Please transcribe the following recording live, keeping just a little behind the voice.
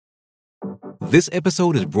This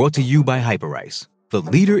episode is brought to you by Hyperice, the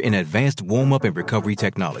leader in advanced warm-up and recovery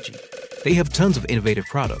technology. They have tons of innovative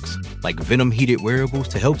products, like Venom-heated wearables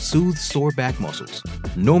to help soothe sore back muscles,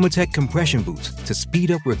 Normatec compression boots to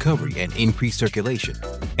speed up recovery and increase circulation,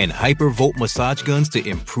 and Hypervolt massage guns to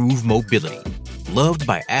improve mobility. Loved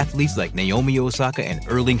by athletes like Naomi Osaka and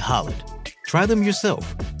Erling Haaland. Try them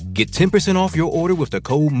yourself. Get 10% off your order with the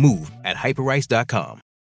code MOVE at hyperice.com.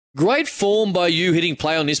 Great form by you hitting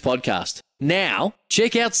play on this podcast. Now,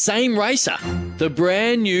 check out Same Racer, the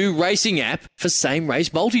brand new racing app for same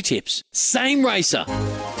race multi-tips. Same Racer.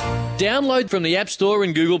 Download from the App Store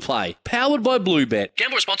and Google Play. Powered by Bluebet.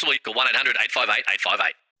 Gamble responsibly. Call 1-800-858-858.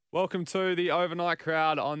 Welcome to the Overnight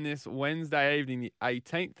Crowd on this Wednesday evening, the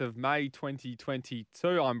 18th of May, 2022.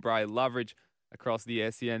 I'm Bray Loveridge across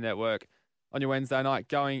the SEN network on your Wednesday night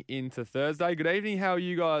going into Thursday. Good evening. How are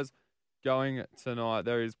you guys going tonight?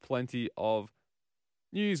 There is plenty of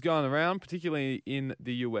news going around, particularly in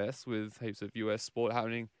the US, with heaps of US sport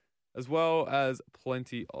happening, as well as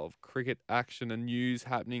plenty of cricket action and news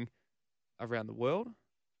happening around the world,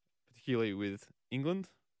 particularly with England.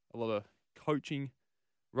 A lot of coaching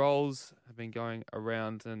roles have been going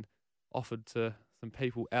around and offered to some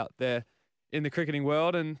people out there in the cricketing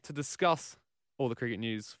world. And to discuss all the cricket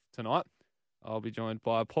news tonight, I'll be joined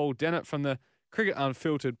by Paul Dennett from the Cricket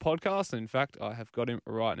Unfiltered podcast. In fact, I have got him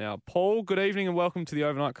right now. Paul, good evening and welcome to the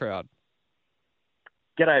Overnight Crowd.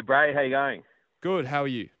 G'day, Bray. How you going? Good. How are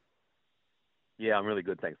you? Yeah, I'm really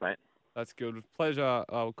good. Thanks, mate. That's good. Pleasure.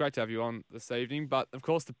 Great to have you on this evening. But, of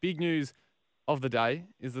course, the big news of the day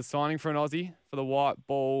is the signing for an Aussie for the white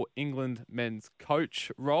ball England men's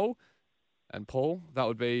coach role. And, Paul, that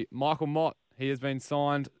would be Michael Mott. He has been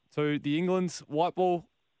signed to the England's white ball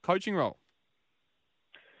coaching role.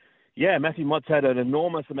 Yeah, Matthew Mott's had an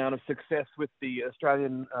enormous amount of success with the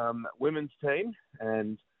Australian women's team,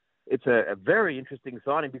 and it's a very interesting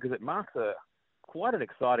signing because it marks quite an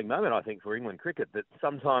exciting moment, I think, for England cricket. That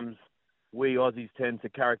sometimes we Aussies tend to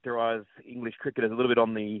characterise English cricket as a little bit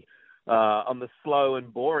on the slow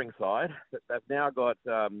and boring side. But they've now got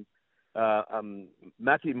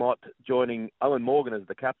Matthew Mott joining Owen Morgan as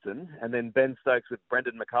the captain, and then Ben Stokes with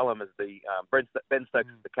Brendan McCullum as Ben Stokes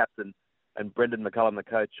as the captain, and Brendan McCullum, the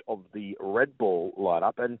coach of the red ball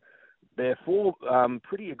lineup. And they're four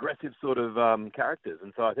pretty aggressive sort of characters.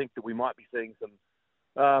 And so I think that we might be seeing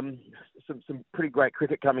some pretty great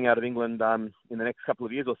cricket coming out of England in the next couple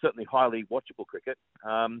of years, or certainly highly watchable cricket.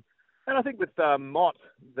 And I think with Mott,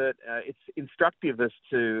 that it's instructive as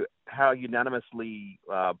to how unanimously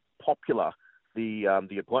popular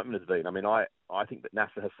the appointment has been. I mean, I think that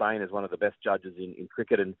Nasser Hussain is one of the best judges in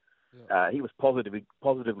cricket, and he was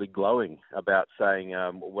positively glowing about saying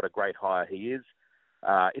what a great hire he is.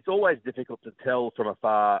 It's always difficult to tell from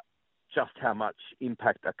afar just how much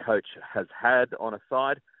impact a coach has had on a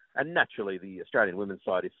side. And naturally, the Australian women's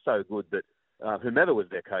side is so good that whomever was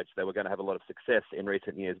their coach, they were going to have a lot of success in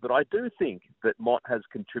recent years. But I do think that Mott has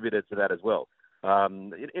contributed to that as well.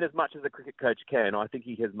 In as much as a cricket coach can, I think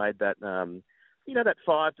he has made that that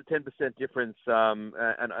 5 to 10% difference, and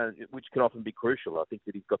which can often be crucial. I think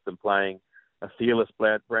that he's got them playing a fearless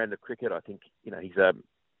brand of cricket. I think he's a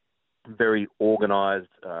very organised,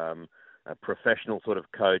 professional sort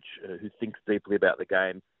of coach who thinks deeply about the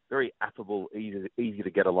game. Very affable, easy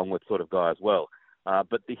to get along with sort of guy as well.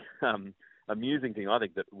 But the amusing thing, I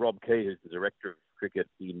think, that Rob Key, who's the director of cricket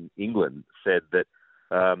in England, said that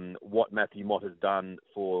what Matthew Mott has done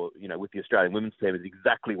for, with the Australian women's team is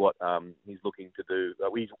exactly what he's looking to do.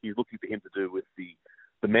 He's looking for him to do with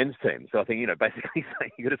the men's team. So I think, basically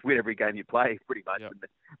saying you just win every game you play pretty much, yep,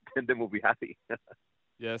 and then we'll be happy.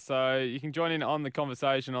 Yeah, so you can join in on the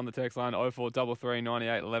conversation on the text line 0433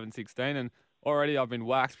 98 11 16. And already I've been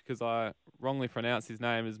whacked because I wrongly pronounced his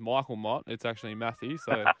name as Michael Mott. It's actually Matthew,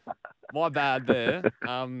 so my bad there.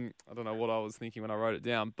 I don't know what I was thinking when I wrote it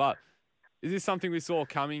down, but is this something we saw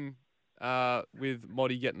coming with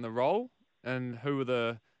Motty getting the role? And who were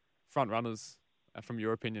the front runners, from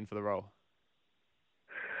your opinion, for the role?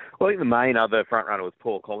 Well, I think the main other front runner was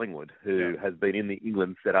Paul Collingwood, who has been in the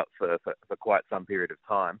England setup for quite some period of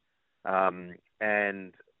time.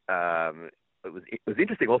 And it was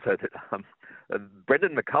interesting also that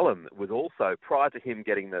Brendan McCullum was also, prior to him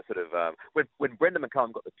getting the sort of when Brendan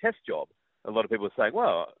McCullum got the Test job, a lot of people were saying,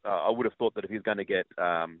 well, I would have thought that if he was going to get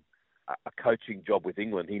a coaching job with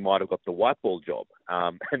England, he might have got the white ball job.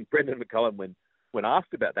 And Brendan McCullum, when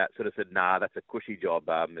asked about that, sort of said, nah, that's a cushy job.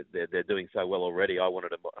 They're doing so well already. I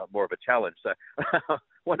wanted more of a challenge. So I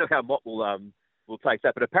wonder how Mott will take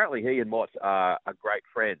that. But apparently he and Mott are great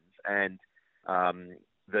friends. And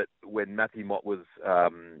that when Matthew Mott was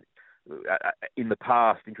in the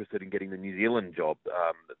past interested in getting the New Zealand job,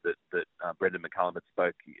 that Brendan McCullum had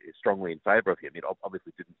spoke strongly in favour of him. It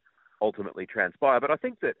obviously didn't ultimately transpire, but I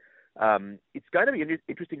think that it's going to be an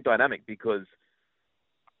interesting dynamic because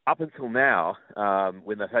up until now,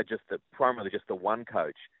 when they've had primarily just the one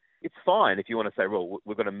coach, it's fine if you want to say, well,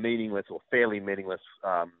 we've got a meaningless or fairly meaningless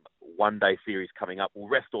one-day series coming up. We'll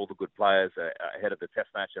rest all the good players ahead of the test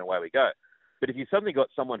match and away we go. But if you've suddenly got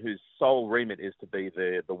someone whose sole remit is to be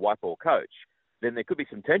the white ball coach, then there could be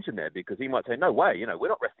some tension there because he might say, no way, we're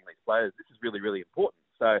not resting these players. This is really, really important.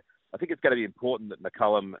 So I think it's going to be important that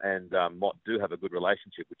McCullum and Mott do have a good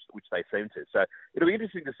relationship, which they seem to. So it'll be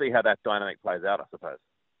interesting to see how that dynamic plays out, I suppose.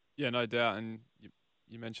 Yeah, no doubt. And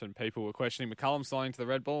you mentioned people were questioning McCullum signing to the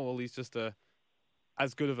red ball. Well, he's just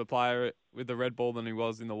as good of a player with the red ball than he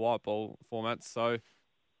was in the white ball format. So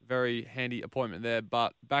very handy appointment there.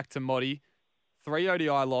 But back to Motty. 3 ODI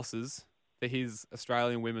losses for his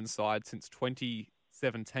Australian women's side since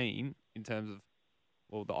 2017 in terms of,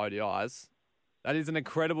 the ODIs. That is an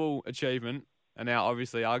incredible achievement, and now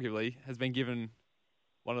obviously, arguably, has been given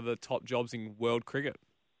one of the top jobs in world cricket.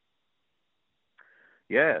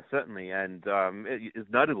 Yeah, certainly, and it's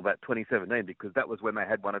notable that 2017 because that was when they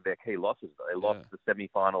had one of their key losses. They lost the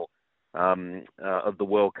semi-final of the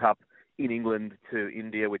World Cup in England to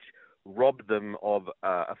India, which robbed them of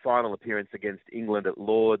a final appearance against England at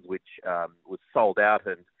Lord's, which was sold out,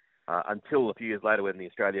 and until a few years later when the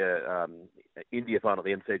Australia-India final,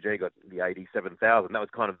 the MCG, got the 87,000. That was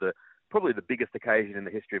kind of probably the biggest occasion in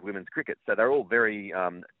the history of women's cricket. So they're all very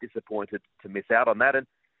disappointed to miss out on that, and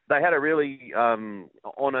they had a really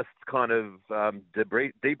honest kind of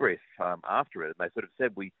debrief after it, and they sort of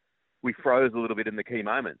said we froze a little bit in the key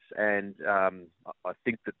moments, and I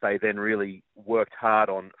think that they then really worked hard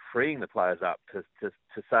on freeing the players up to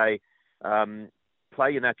say,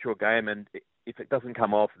 play your natural game, and if it doesn't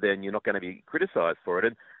come off, then you're not going to be criticised for it.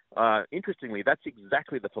 And interestingly, that's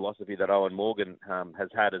exactly the philosophy that Owen Morgan has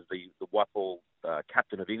had as the white ball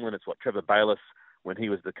captain of England. It's what Trevor Bayliss, when he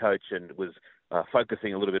was the coach and was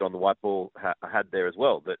focusing a little bit on the white ball, had there as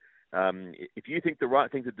well. That if you think the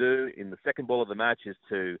right thing to do in the second ball of the match is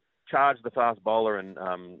to charge the fast bowler and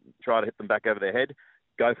try to hit them back over their head,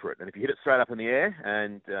 go for it. And if you hit it straight up in the air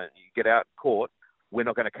and you get out caught, we're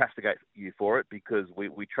not going to castigate you for it because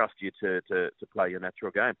we trust you to play your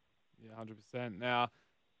natural game. Yeah, 100%. Now,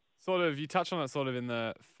 you touched on it sort of in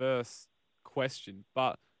the first question,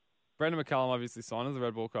 but Brendan McCullum obviously signed as the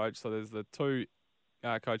red ball coach, so there's the two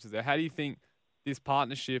coaches there. How do you think this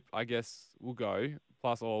partnership, I guess, will go,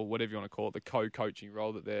 plus or whatever you want to call it, the co-coaching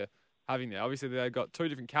role that they're having there? Obviously, they've got two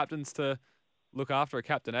different captains to look after, a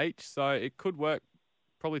captain each, so it could work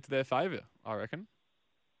probably to their favour, I reckon.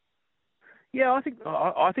 Yeah, I think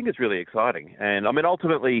it's really exciting, and I mean,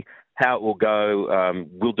 ultimately, how it will go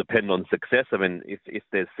will depend on success. I mean, if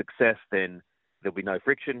there's success, then there'll be no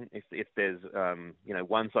friction. If there's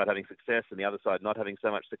one side having success and the other side not having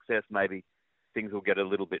so much success, maybe things will get a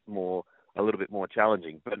little bit more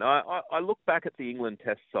challenging. But I look back at the England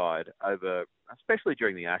Test side over, especially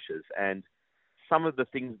during the Ashes, and some of the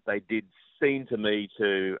things they did seem to me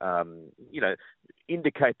to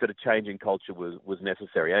indicate that a change in culture was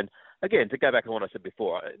necessary. And again, to go back on what I said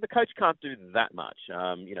before, the coach can't do that much,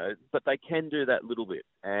 but they can do that little bit.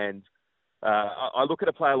 And I look at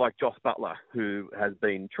a player like Joss Buttler, who has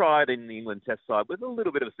been tried in the England Test side with a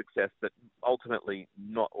little bit of success, but ultimately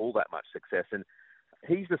not all that much success. And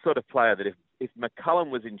he's the sort of player that if McCullum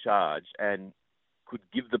was in charge and could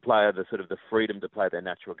give the player the freedom to play their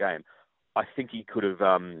natural game, I think he could have,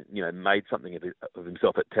 made something of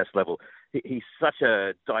himself at Test level. He's such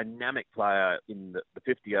a dynamic player in the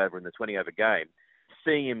 50 over and the 20 over game.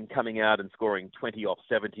 Seeing him coming out and scoring 20 off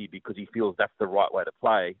 70 because he feels that's the right way to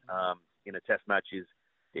play in a Test match is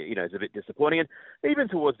a bit disappointing. And even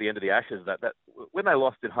towards the end of the Ashes, that when they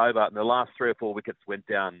lost in Hobart and the last 3 or 4 wickets went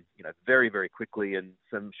down, very, very quickly, and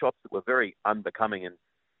some shots that were very unbecoming, and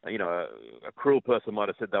a cruel person might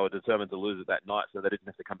have said they were determined to lose it that night, so they didn't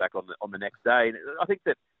have to come back on the next day. And I think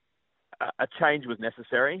that a change was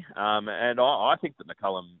necessary, and I think that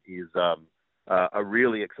McCullum is a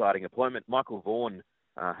really exciting appointment. Michael Vaughan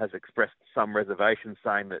has expressed some reservations,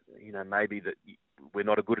 saying that maybe that we're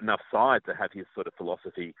not a good enough side to have his sort of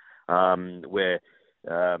philosophy, where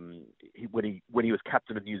when he was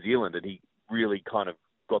captain of New Zealand, and he really kind of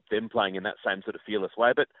got them playing in that same sort of fearless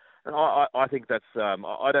way. But I think that's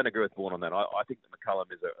I don't agree with Vaughan on that. I think that McCullum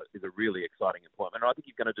is a really exciting appointment, and I think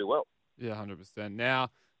he's going to do well. Yeah, 100%.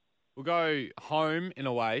 Now we'll go home in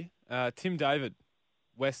a way. Tim David,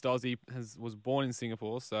 West Aussie, was born in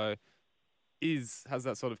Singapore, so has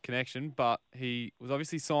that sort of connection, but he was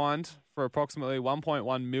obviously signed for approximately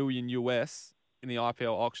 $1.1 million US in the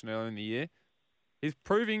IPL auction earlier in the year. He's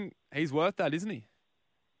proving he's worth that, isn't he?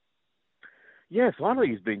 Yeah, finally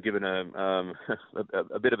he's been given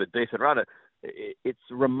a bit of a decent run. It's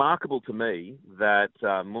remarkable to me that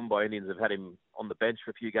Mumbai Indians have had him on the bench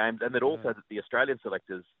for a few games, and that also that the Australian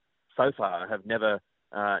selectors so far have never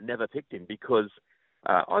picked him, because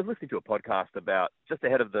I was listening to a podcast about just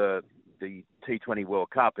ahead of the T20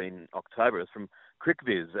 World Cup in October. It was from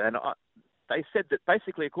CricViz, and they said that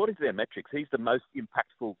basically, according to their metrics, he's the most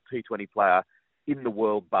impactful T20 player in the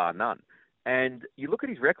world, bar none. And you look at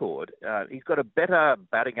his record, he's got a better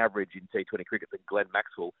batting average in T20 cricket than Glenn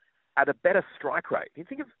Maxwell, at a better strike rate. You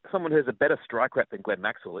think of someone who has a better strike rate than Glenn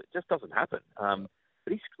Maxwell, it just doesn't happen. But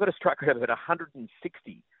he's got a strike rate of about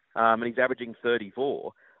 160, and he's averaging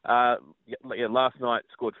 34. Last night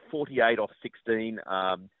scored 48 off 16.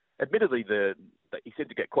 Admittedly, he seemed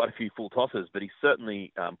to get quite a few full tosses, but he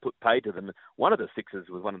certainly put paid to them. One of the sixes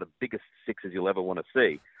was one of the biggest sixes you'll ever want to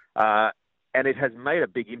see. And it has made a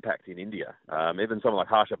big impact in India. Even someone like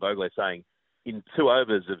Harsha Bhogle saying, in 2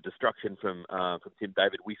 overs of destruction from Tim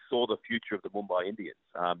David, we saw the future of the Mumbai Indians.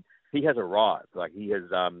 He has arrived. Like, he has,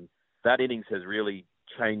 that innings has really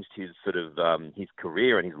changed his sort of his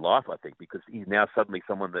career and his life, I think, because he's now suddenly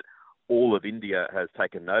someone that all of India has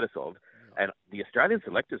taken notice of, and the Australian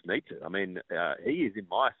selectors need to. I mean, he is in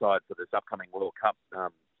my side for this upcoming World Cup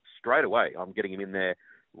straight away. I'm getting him in there,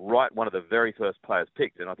 right, one of the very first players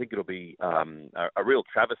picked, and I think it'll be a real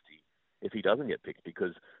travesty if he doesn't get picked,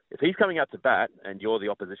 because if he's coming out to bat and you're the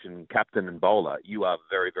opposition captain and bowler, you are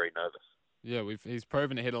very, very nervous. Yeah, he's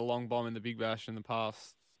proven to hit a long bomb in the Big Bash in the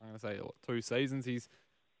past, I'm going to say, 2 seasons. He's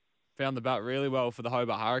found the bat really well for the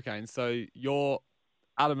Hobart Hurricanes. So you're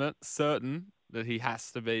adamant, certain that he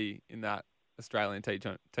has to be in that Australian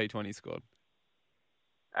T20 squad?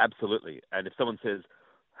 Absolutely. And if someone says,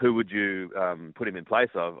 who would you put him in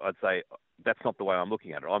place of, I'd say that's not the way I'm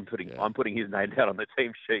looking at it. I'm putting his name down on the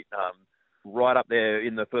team sheet right up there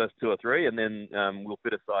in the first 2 or 3, and then we'll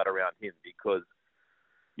fit a side around him, because,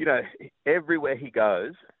 you know, everywhere he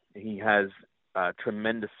goes, he has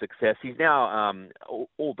tremendous success. He's now,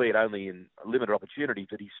 albeit only in limited opportunity,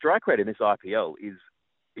 but his strike rate in this IPL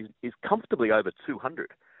is comfortably over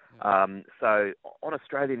 200. So on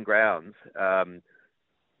Australian grounds,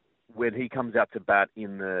 when he comes out to bat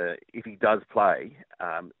if he does play,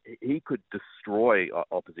 he could destroy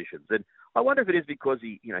oppositions. And I wonder if it is because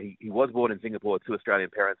he was born in Singapore to Australian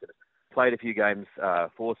parents and played a few games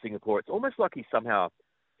for Singapore. It's almost like he's somehow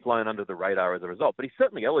flown under the radar as a result. But he's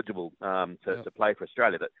certainly eligible to play for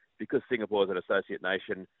Australia. That because Singapore is an associate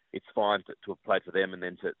nation, it's fine to have played for them and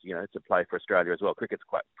then to play for Australia as well. Cricket's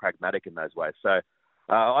quite pragmatic in those ways. So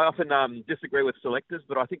I often disagree with selectors,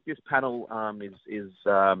 but I think this panel is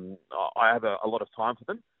I have a lot of time for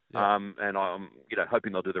them, and I'm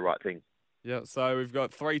hoping they'll do the right thing. Yeah, so we've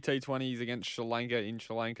got 3 T20s against Sri Lanka in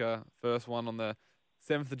Sri Lanka. First one on the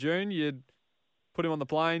 7th of June. You'd put him on the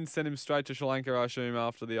plane, send him straight to Sri Lanka, I assume,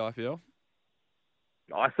 after the IPL?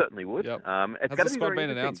 I certainly would. Yep. It's Has the squad been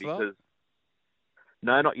announced for that?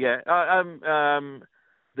 No, not yet.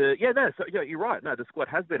 You're right. No, the squad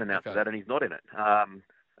has been announced for that, and he's not in it.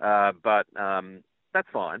 But that's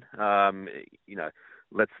fine.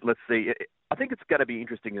 Let's see. I think it's going to be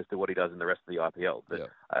interesting as to what he does in the rest of the IPL.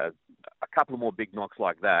 But a couple of more big knocks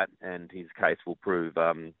like that, and his case will prove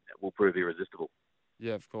irresistible.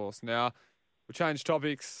 Yeah, of course. Now we'll change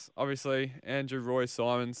topics. Obviously, Andrew Roy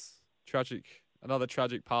Simons, another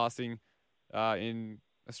tragic passing in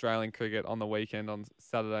Australian cricket on the weekend on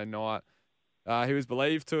Saturday night. He was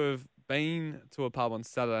believed to have been to a pub on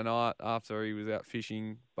Saturday night after he was out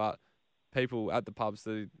fishing, but people at the pub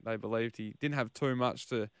said they believed he didn't have too much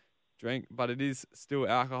to drink, but it is still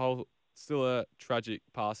alcohol, still a tragic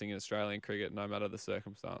passing in Australian cricket, no matter the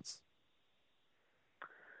circumstance.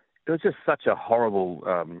 It was just such a horrible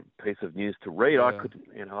piece of news to read. Yeah.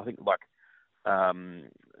 I think like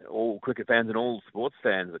all cricket fans and all sports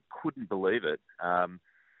fans that couldn't believe it.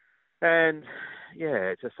 And yeah,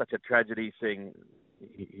 it's just such a tragedy seeing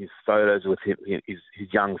his photos with his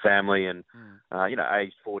young family and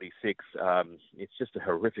aged 46. It's just a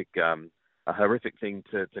horrific thing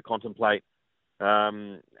to contemplate.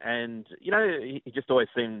 And he just always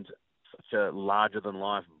seemed such a larger than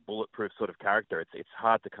life, bulletproof sort of character. It's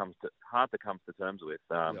hard to come to terms with.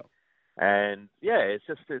 And yeah, it's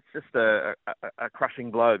just a crushing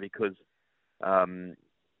blow, because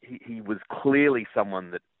he was clearly someone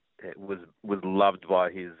that was loved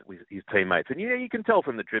by his teammates, and you can tell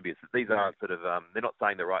from the tributes that these aren't they're not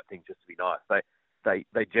saying the right thing just to be nice.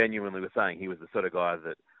 They genuinely were saying he was the sort of guy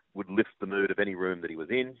that would lift the mood of any room that he was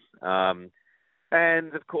in.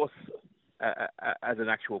 And of course, as an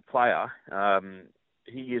actual player,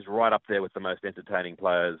 he is right up there with the most entertaining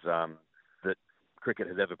players that cricket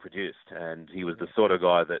has ever produced. And he was the sort of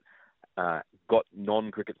guy that got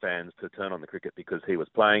non-cricket fans to turn on the cricket because he was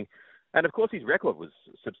playing. And of course, his record was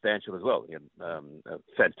substantial as well. A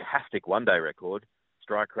fantastic one-day record,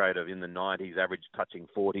 strike rate of in the 90s, average touching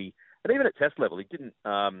 40. And even at test level, he didn't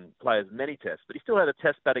play as many tests, but he still had a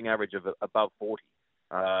test batting average of above 40.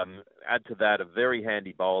 Add to that a very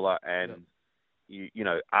handy bowler and,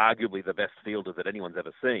 arguably the best fielder that anyone's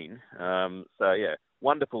ever seen.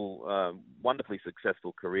 Wonderfully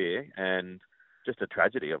successful career and just a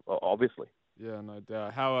tragedy, obviously. Yeah, no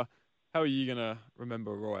doubt. How are you going to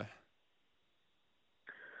remember Roy?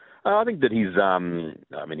 I think that his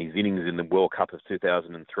innings in the World Cup of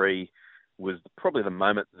 2003 was probably the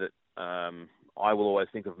moment that I will always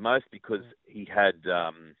think of most, because he had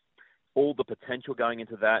all the potential going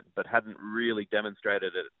into that, but hadn't really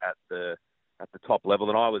demonstrated it at the top level.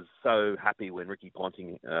 And I was so happy when Ricky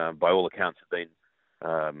Ponting, by all accounts, had been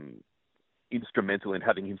instrumental in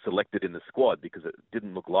having him selected in the squad, because it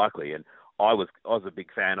didn't look likely. And I was a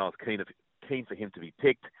big fan. I was keen for him to be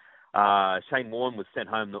picked. Shane Warne was sent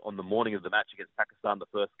home on the morning of the match against Pakistan, the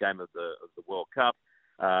first game of the World Cup,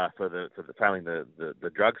 for failing the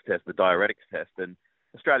drugs test, the diuretics test, and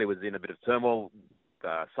Australia was in a bit of turmoil.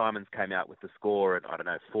 Simons came out with the score, and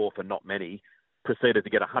 4 for not many, proceeded to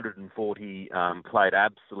get 140, played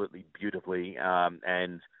absolutely beautifully,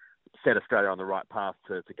 and set Australia on the right path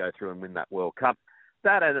to go through and win that World Cup.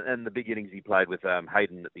 That and the big innings he played with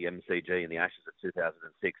Hayden at the MCG in the Ashes of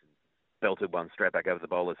 2006. Belted one straight back over the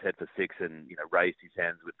bowler's head for 6 and, raised his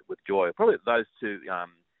hands with joy. Probably those two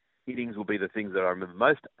innings will be the things that I remember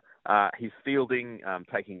most. His fielding,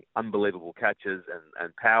 taking unbelievable catches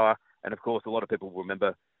and power. And, of course, a lot of people will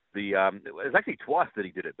remember it was actually twice that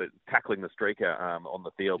he did it, but tackling the streaker on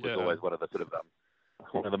the field was always one of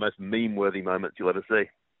the most meme-worthy moments you'll ever see.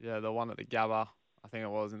 Yeah, the one at the Gabba, I think it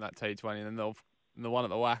was, in that T20, and then the one at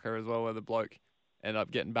the Wacker as well, where the bloke ended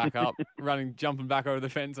up getting back up, jumping back over the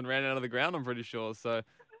fence and ran out of the ground, I'm pretty sure. So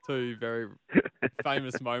 2 very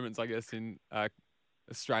famous moments, I guess, in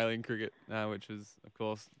Australian cricket, which was, of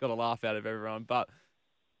course, got a laugh out of everyone. But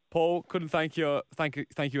Paul, couldn't thank you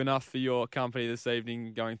enough for your company this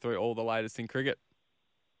evening, going through all the latest in cricket.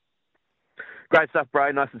 Great stuff,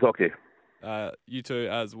 Bray. Nice to talk to you. You too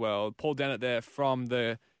as well. Paul Dennett there from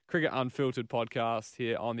the Cricket Unfiltered podcast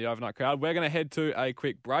here on the Overnight Crowd. We're going to head to a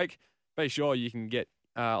quick break. Be sure you can get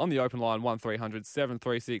on the open line 1300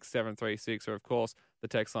 736 736, or of course the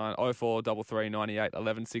text line 0433 98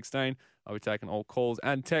 11 16. I'll be taking all calls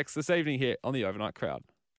and texts this evening here on the Overnight Crowd.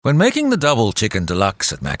 When making the double chicken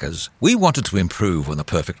deluxe at Macca's, we wanted to improve on the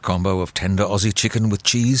perfect combo of tender Aussie chicken with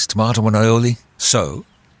cheese, tomato and aioli. So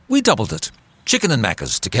we doubled it. Chicken and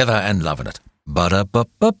Macca's, together and loving it.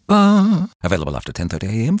 Ba-da-ba-ba-ba. Available after 10:30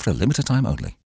 a.m. for a limited time only.